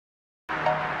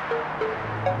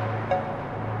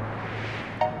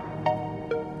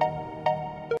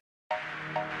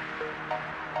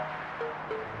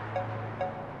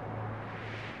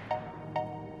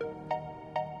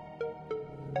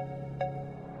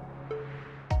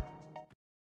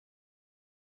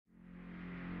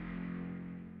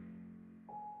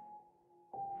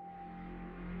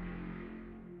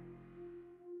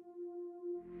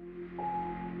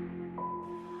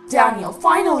Daniel,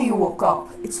 finally you woke up.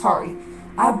 It's Harry.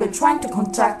 I've been trying to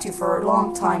contact you for a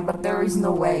long time, but there is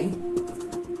no way.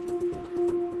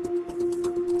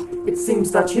 It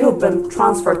seems that you have been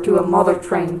transferred to a mother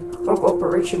train, or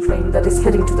operation train, that is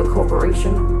heading to the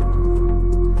corporation.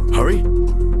 Harry?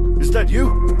 Is that you?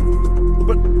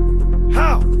 But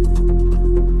how?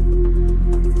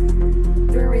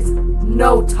 There is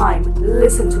no time.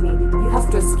 Listen to me. You have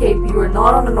to escape. You are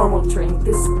not on a normal train.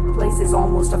 This place is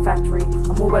almost a factory,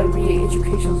 a mobile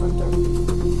re-education center.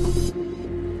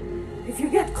 If you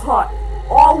get caught,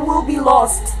 all will be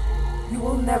lost. You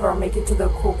will never make it to the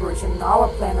corporation. Our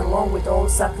plan, along with all the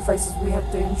sacrifices we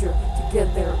have to endure to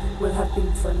get there, will have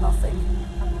been for nothing.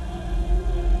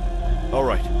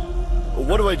 Alright.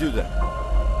 What do I do then?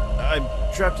 I'm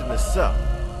trapped in this cell.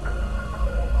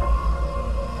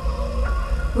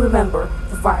 Remember,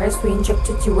 the virus we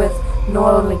injected you with,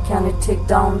 not only can it take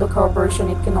down the corporation,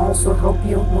 it can also help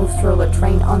you move through the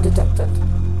train undetected.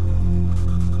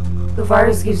 The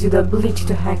virus gives you the ability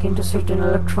to hack into certain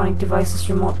electronic devices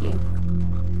remotely.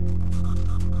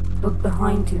 Look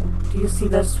behind you. Do you see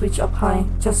that switch up high,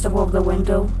 just above the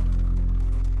window?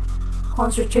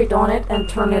 Concentrate on it and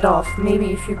turn it off.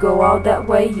 Maybe if you go out that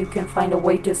way, you can find a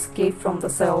way to escape from the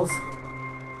cells.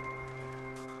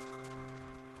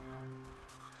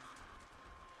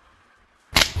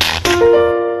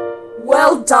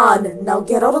 Well done! Now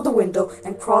get out of the window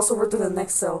and cross over to the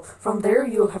next cell. From there,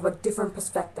 you'll have a different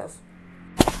perspective.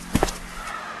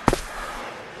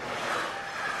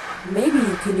 Maybe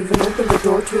you can even open the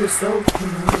door to yourself, who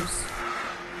knows?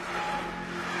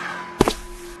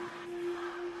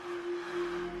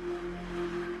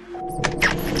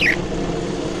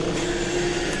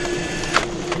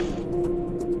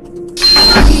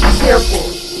 Be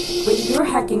careful! When you're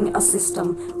hacking a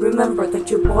system, remember that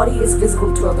your body is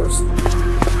visible to others.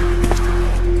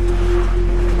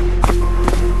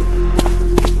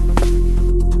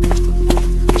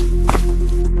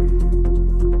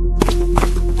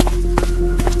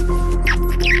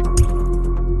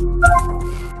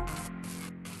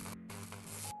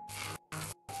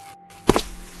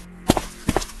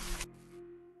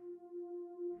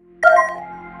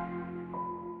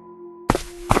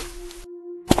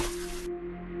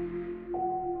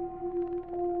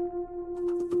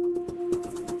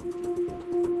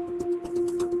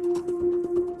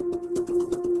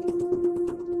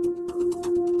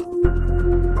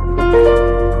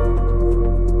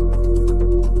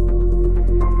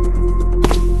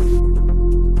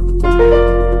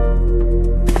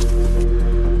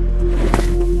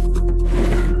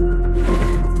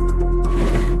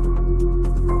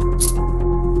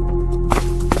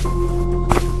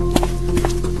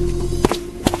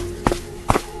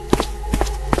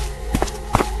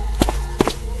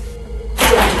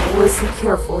 Listen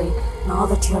carefully. Now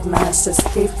that you have managed to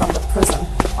escape from the prison,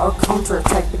 our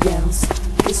counterattack begins.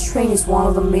 This train is one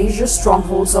of the major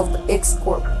strongholds of the X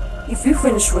Corp. If you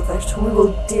finish with it, we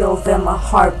will deal them a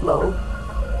hard blow.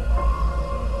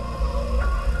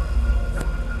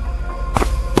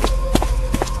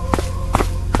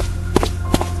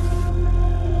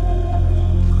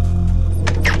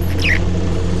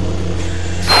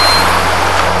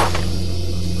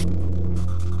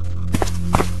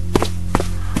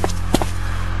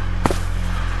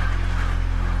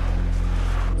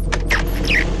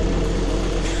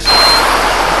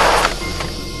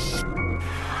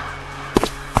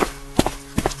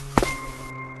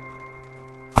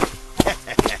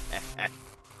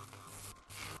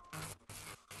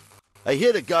 I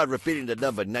hear the god repeating the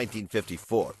number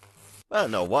 1954. I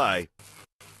don't know why.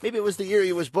 Maybe it was the year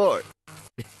he was born.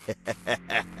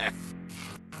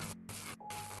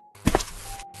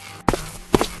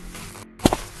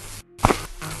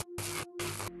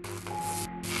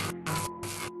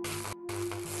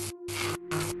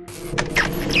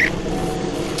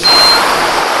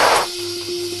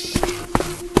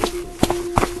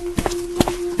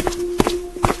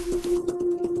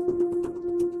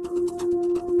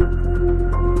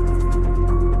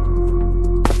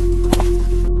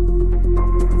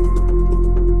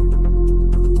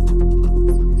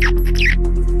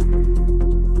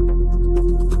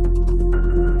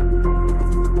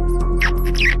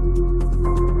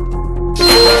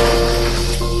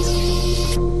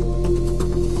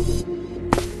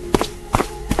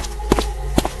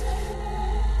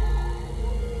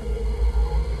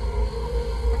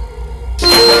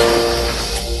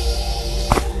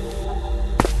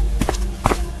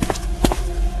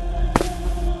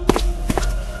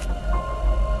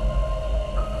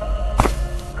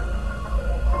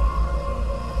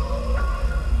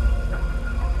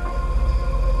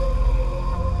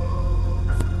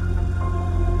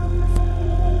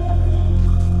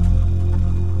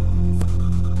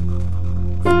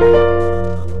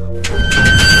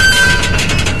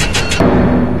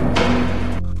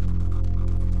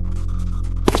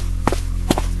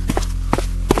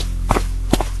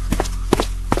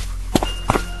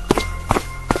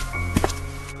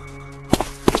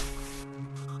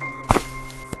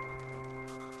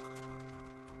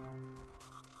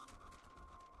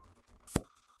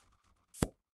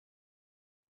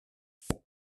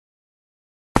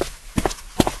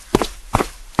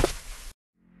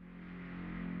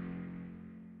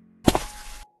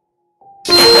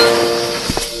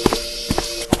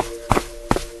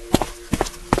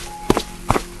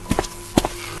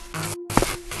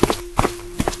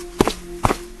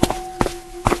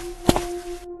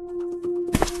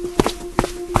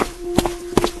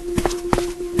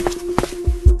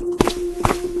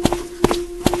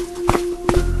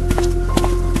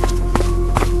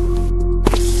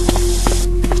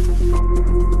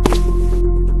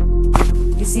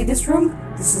 See this room?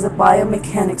 This is a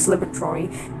biomechanics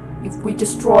laboratory. If we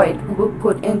destroy it, we will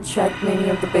put in check many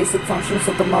of the basic functions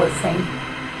of the mother train.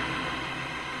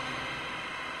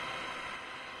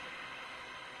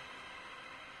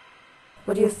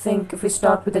 What do you think if we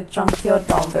start with the junkyard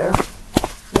down there?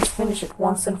 Let's finish it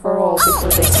once and for all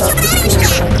before they start to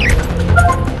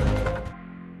clean.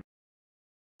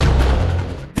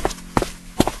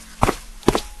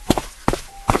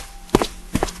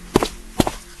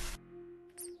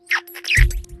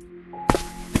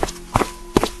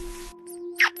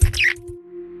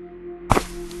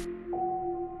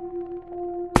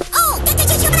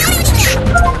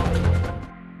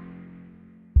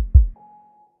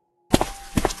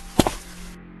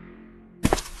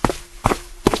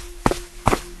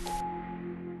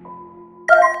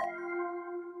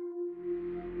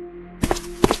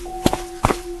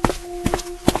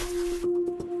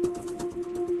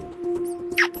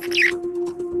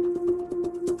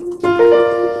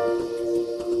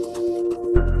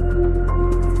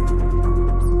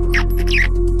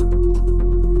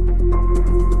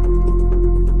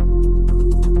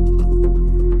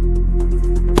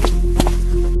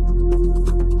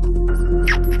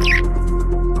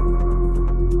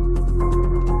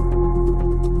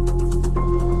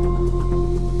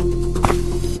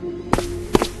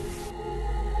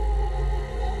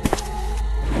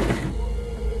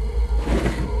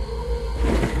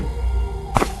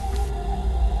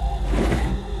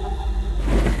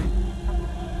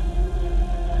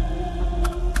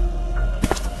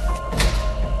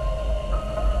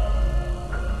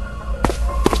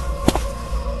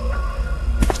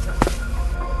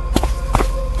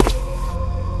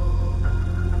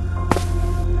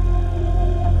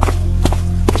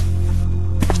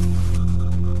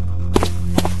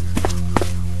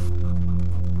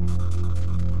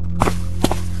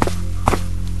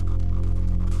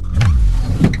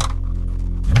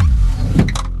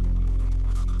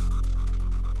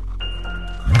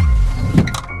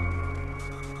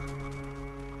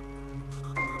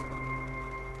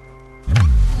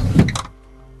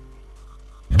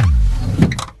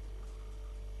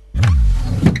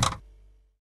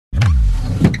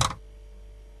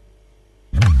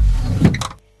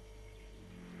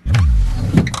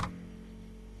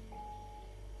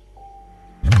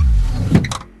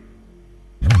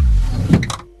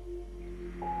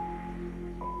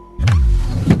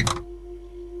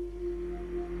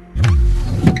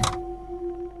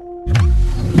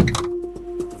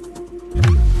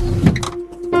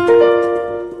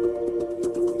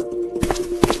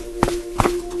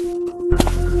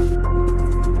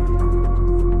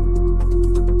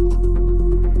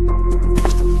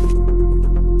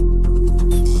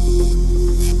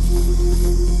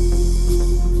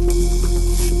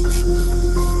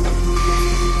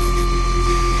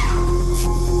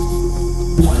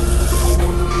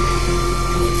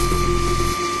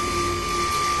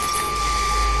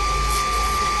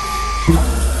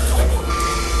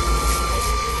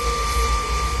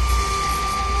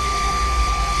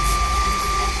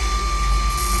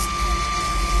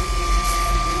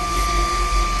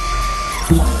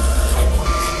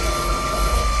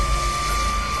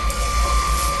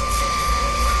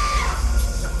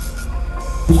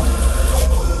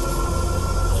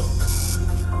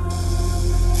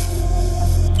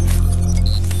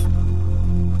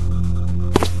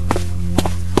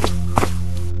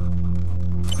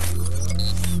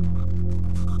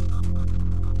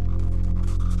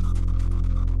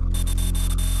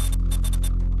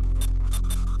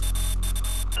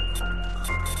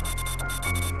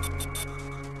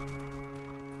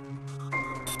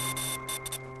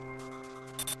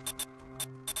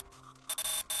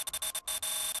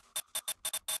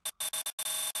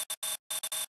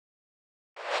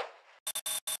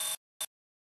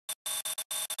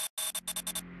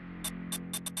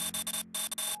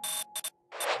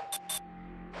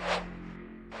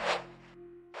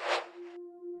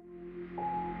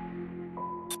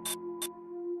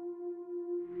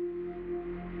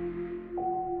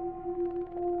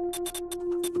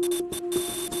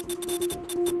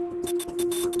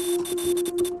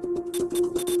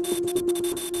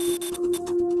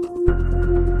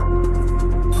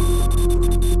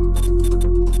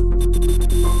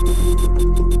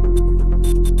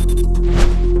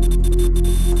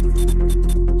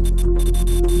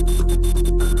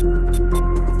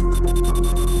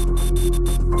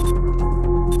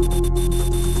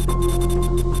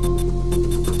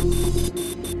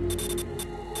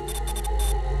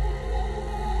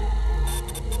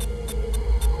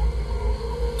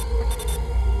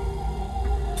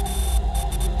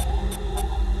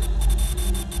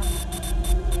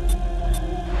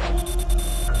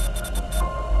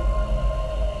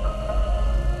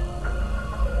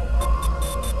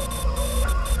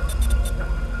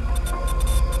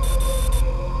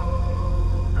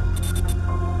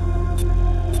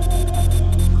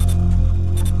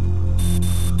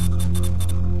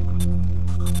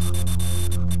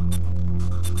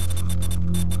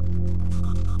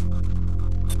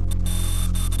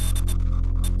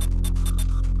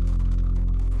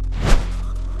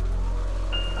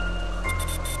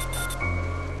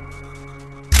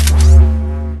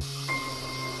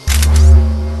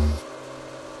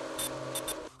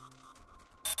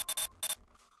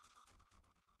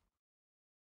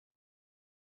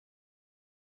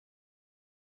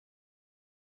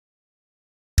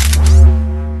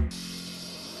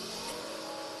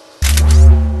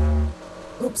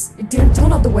 Oops, it didn't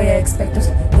turn out the way I expected.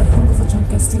 That hunk of a junk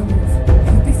can still move.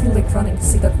 I hope you feel like running.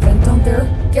 See that vent down there?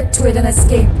 Get to it and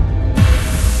escape!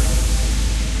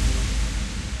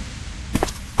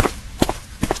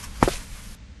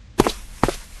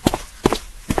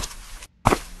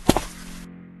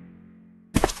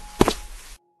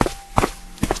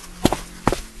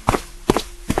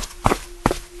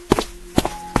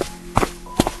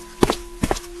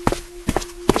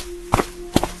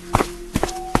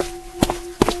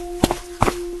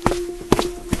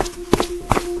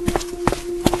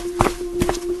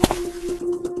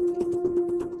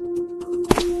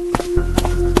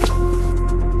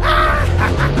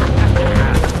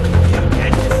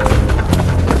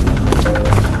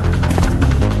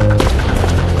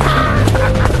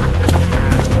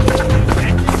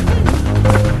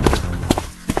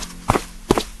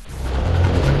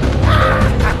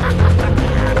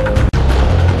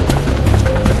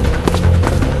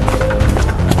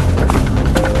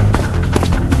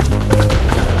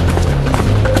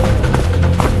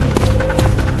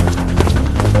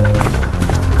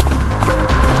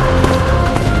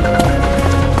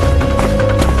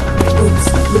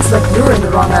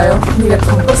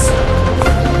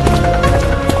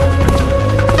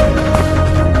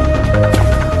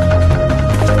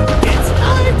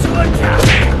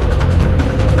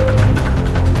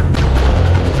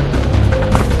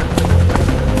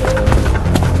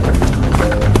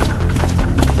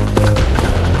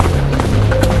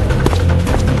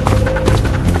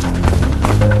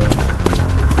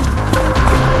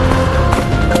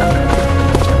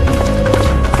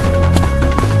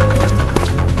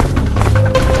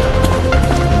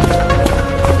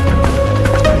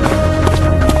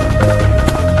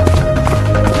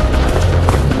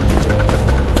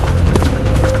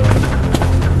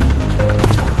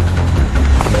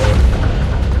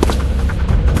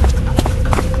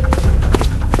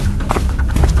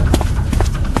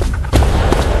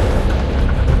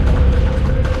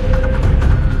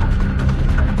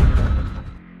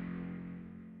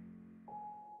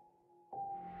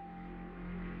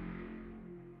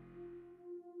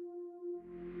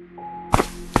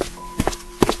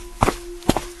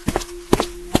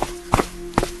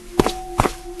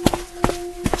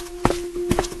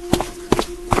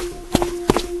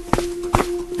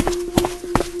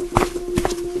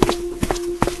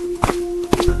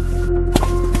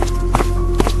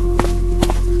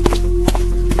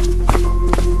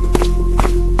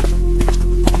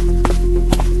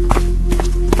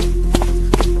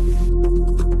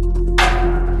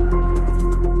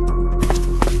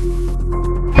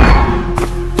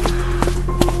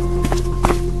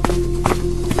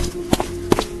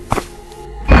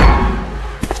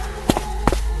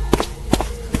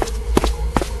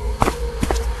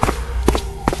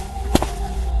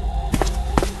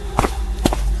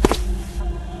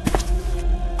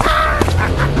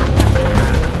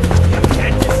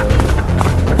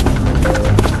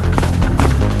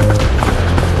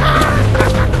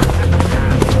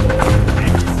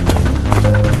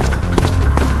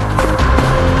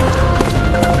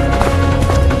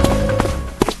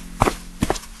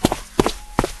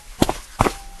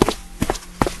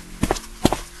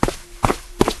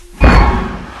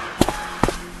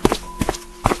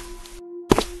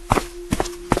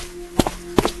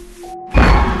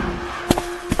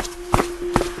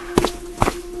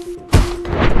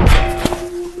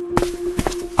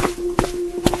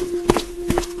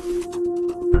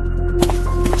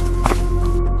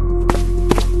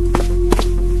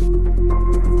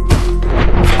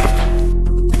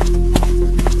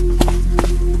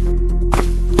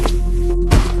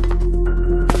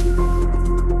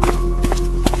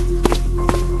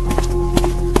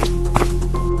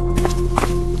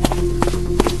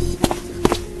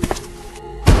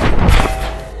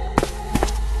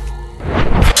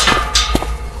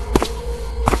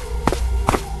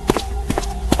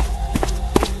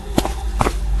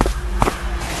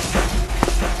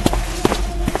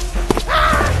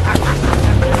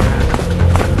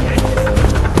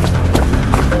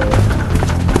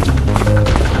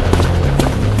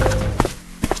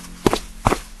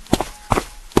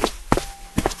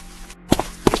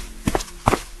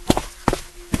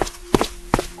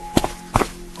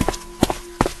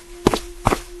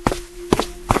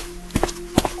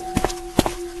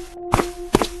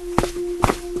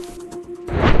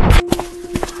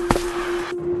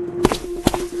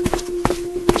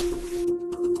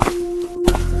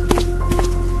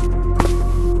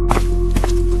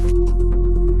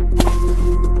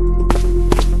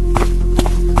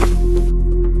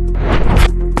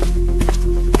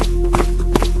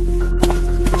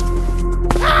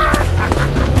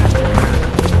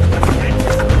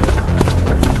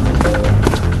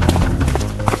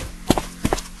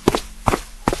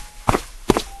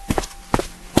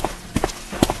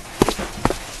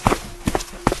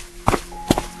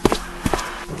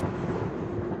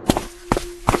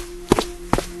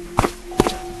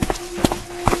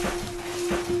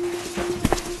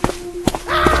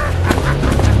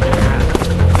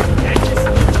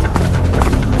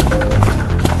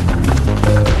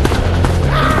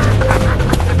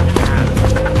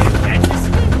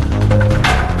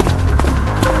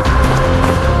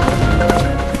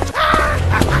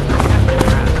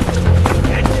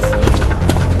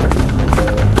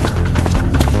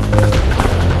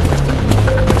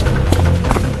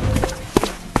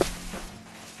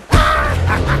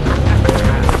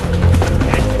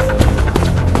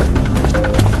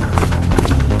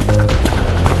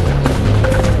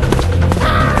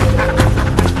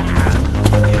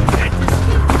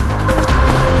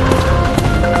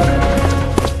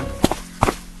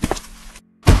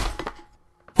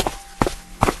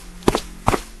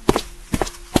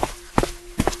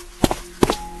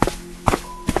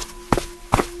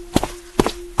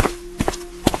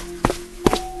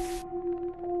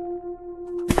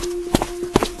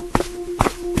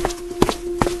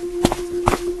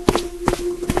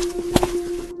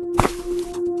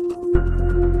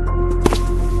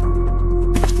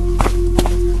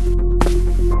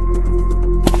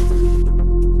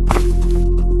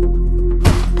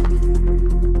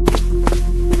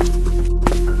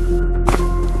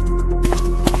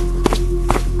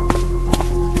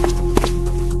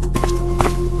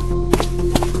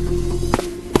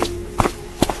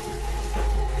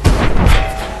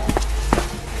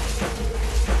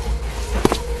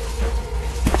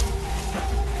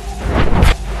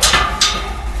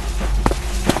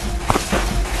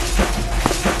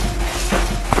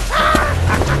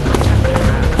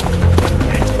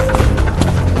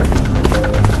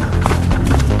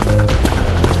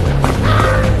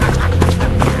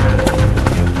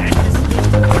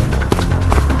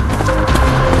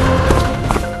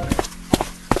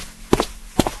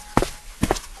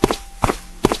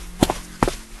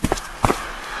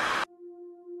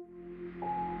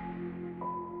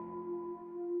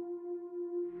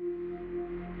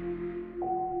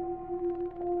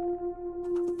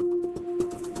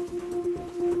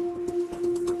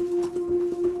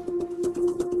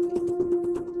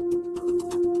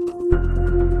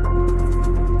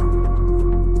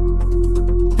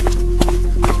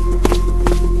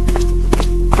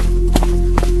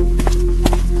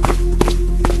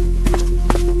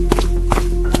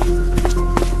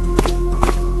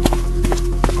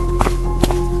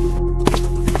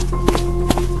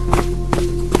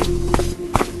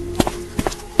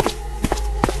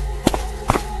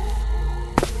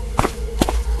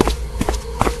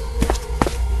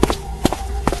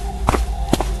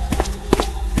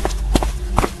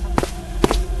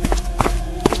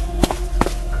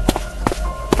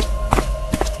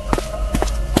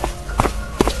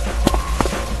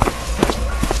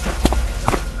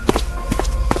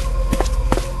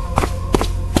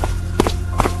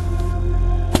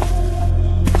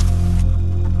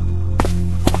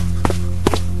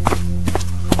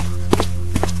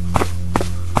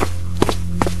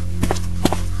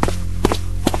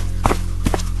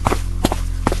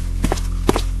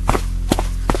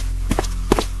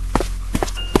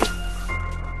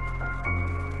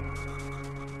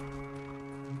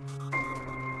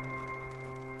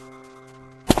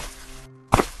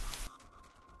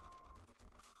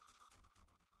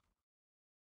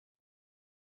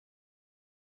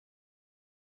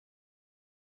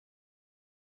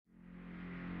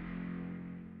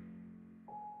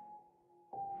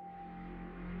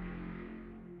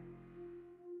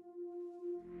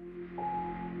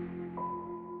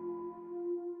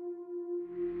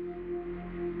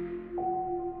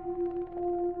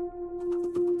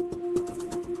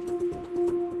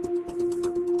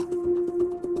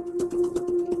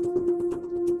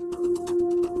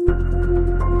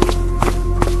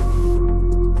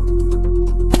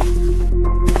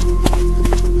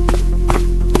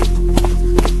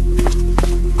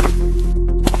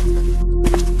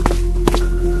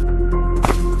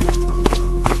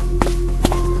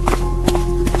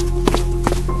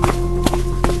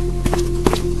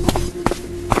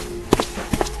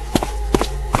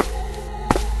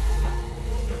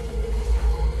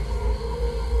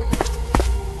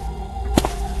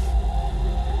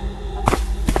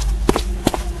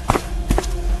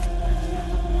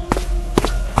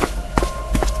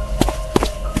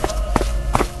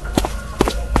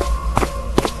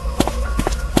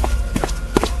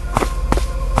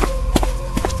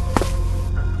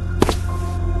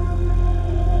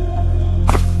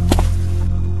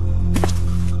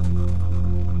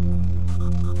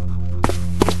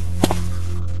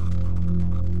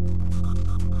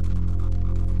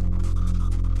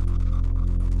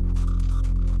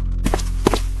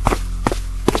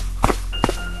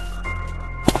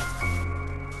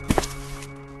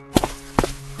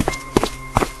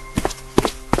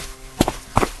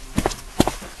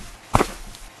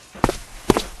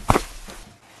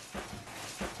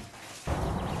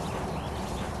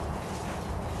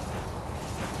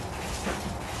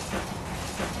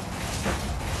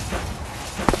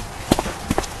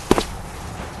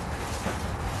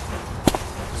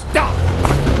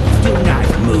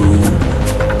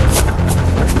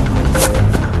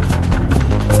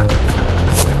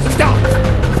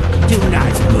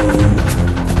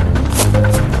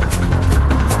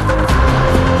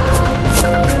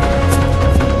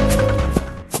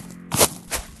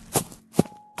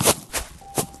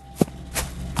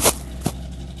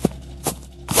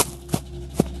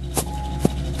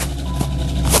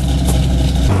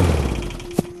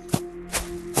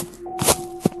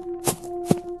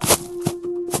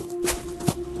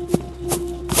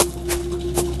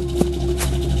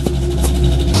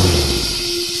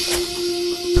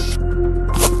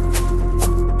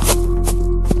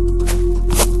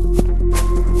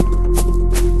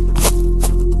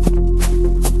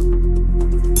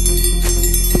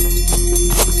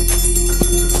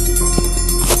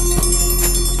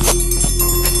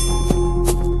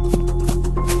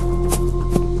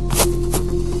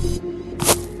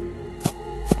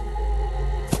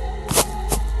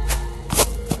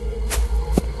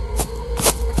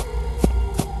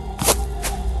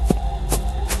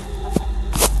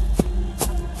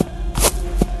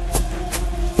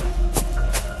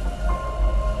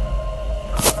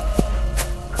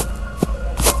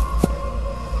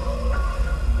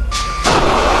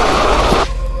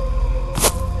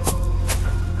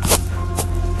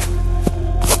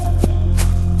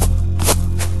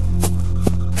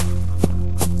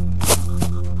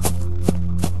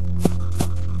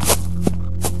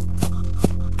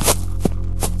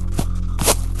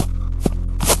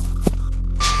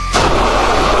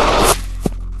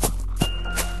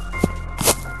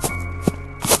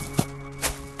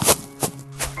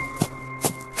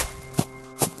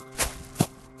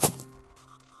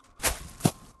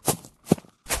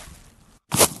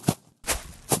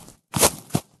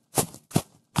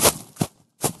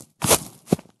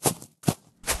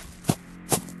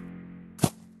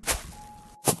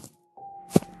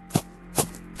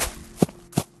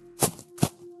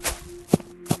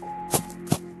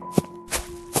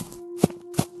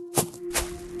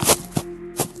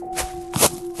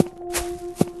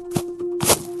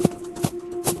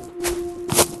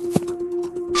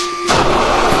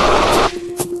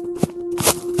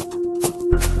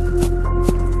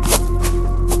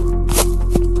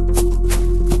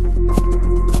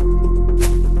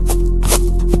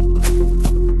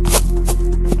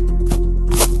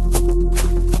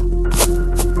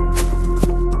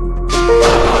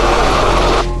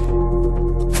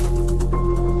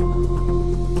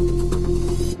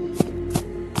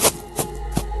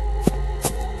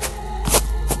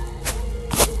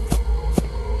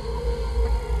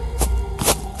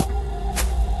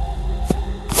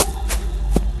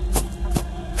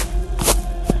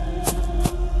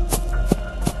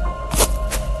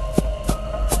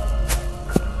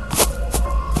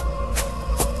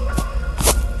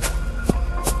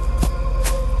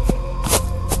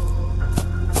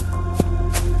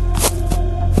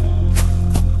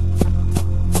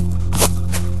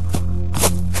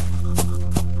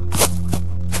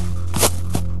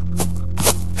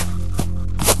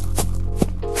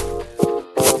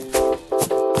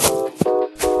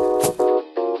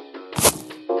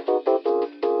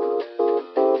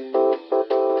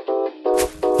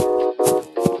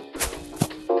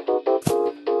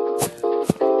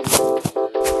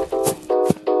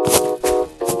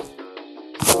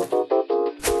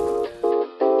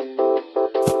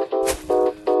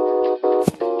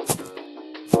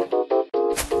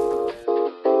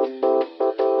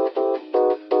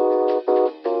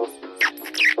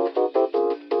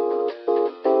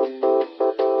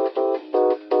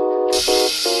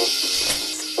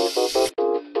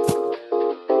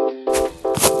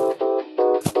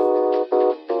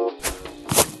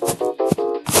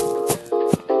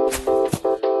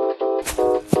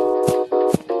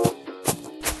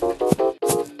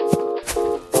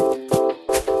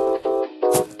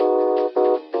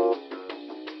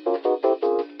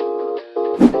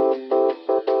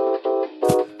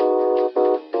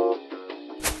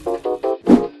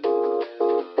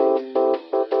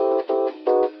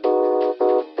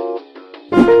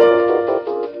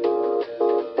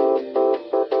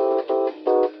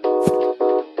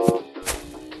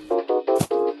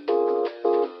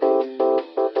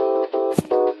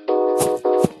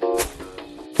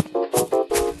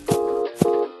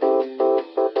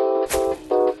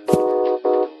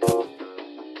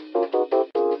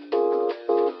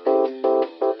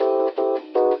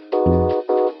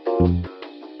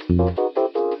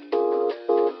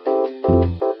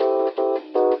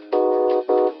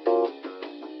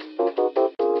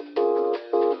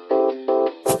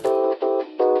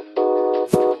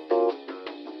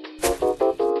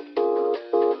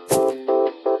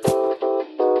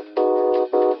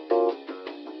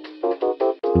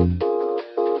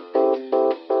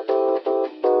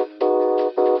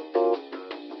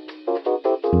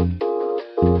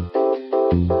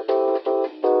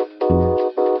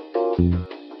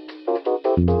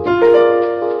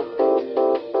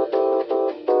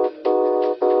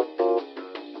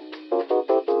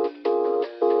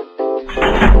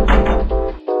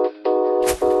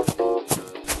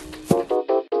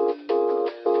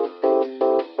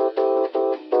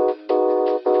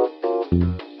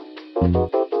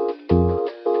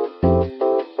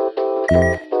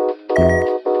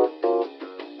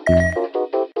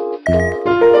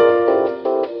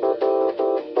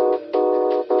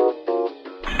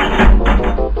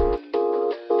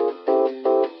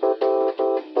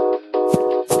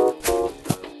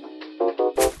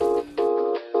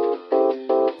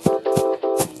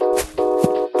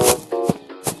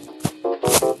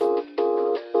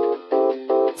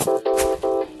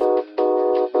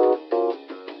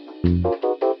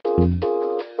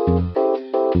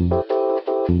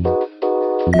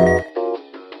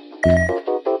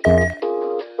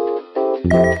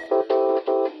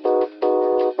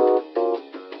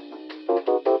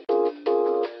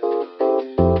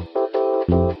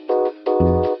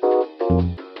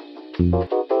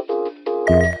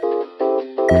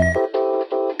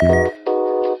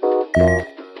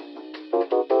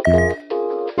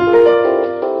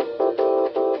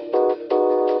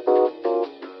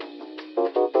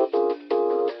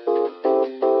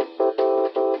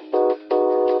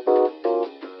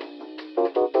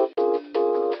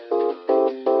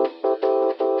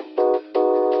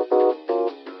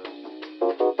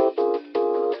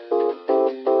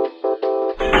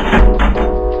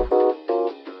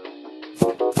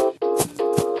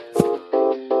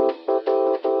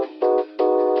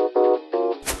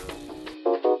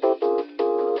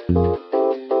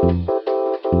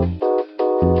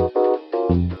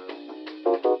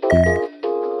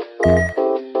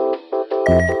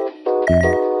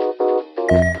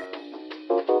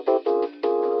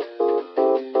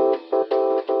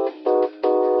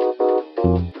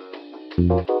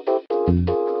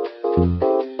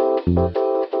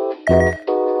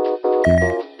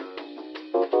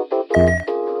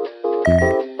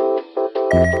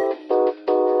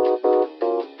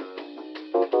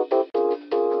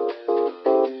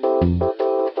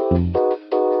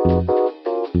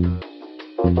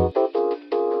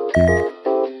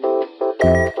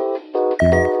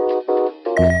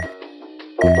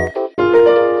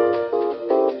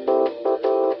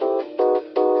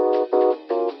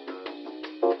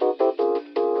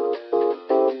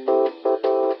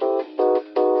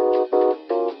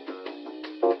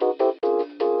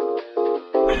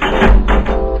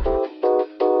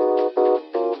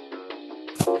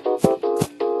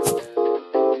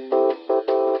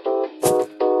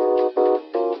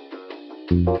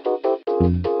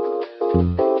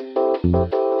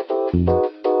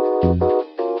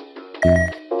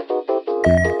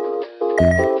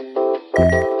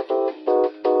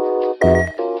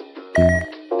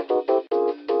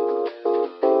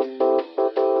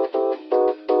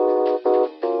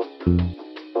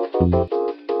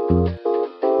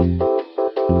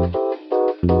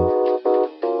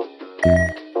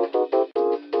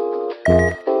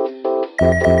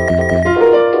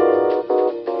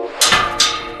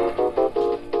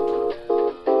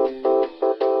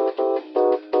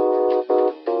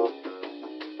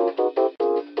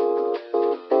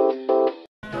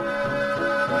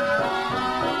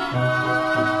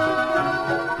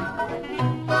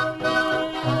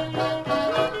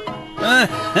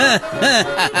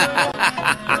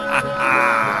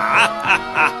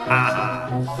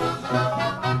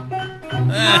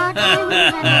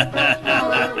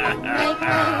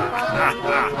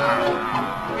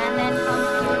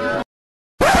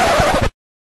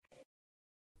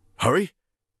 Hurry?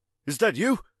 Is that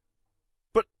you?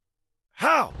 But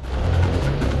how?